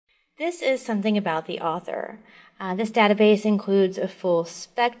This is something about the author. This database includes a full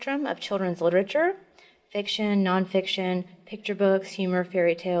spectrum of children's literature, fiction, nonfiction, picture books, humor,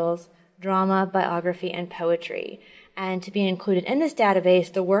 fairy tales, drama, biography, and poetry. And to be included in this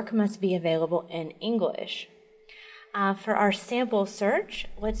database, the work must be available in English. For our sample search,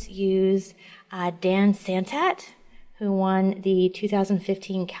 let's use Dan Santat, who won the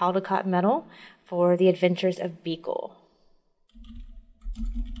 2015 Caldecott Medal for The Adventures of Beagle.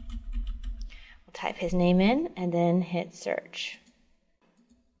 We'll type his name in and then hit search.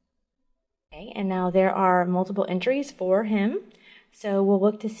 Okay, and now there are multiple entries for him, so we'll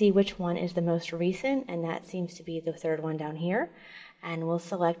look to see which one is the most recent, and that seems to be the third one down here, and we'll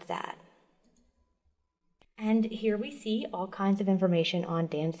select that. And here we see all kinds of information on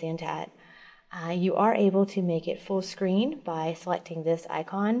Dan Santat. You are able to make it full screen by selecting this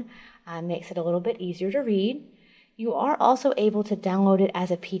icon. Makes it a little bit easier to read. You are also able to download it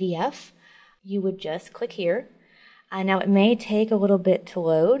as a PDF. You would just click here. Now it may take a little bit to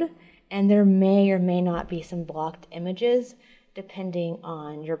load, and there may or may not be some blocked images depending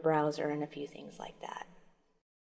on your browser and a few things like that.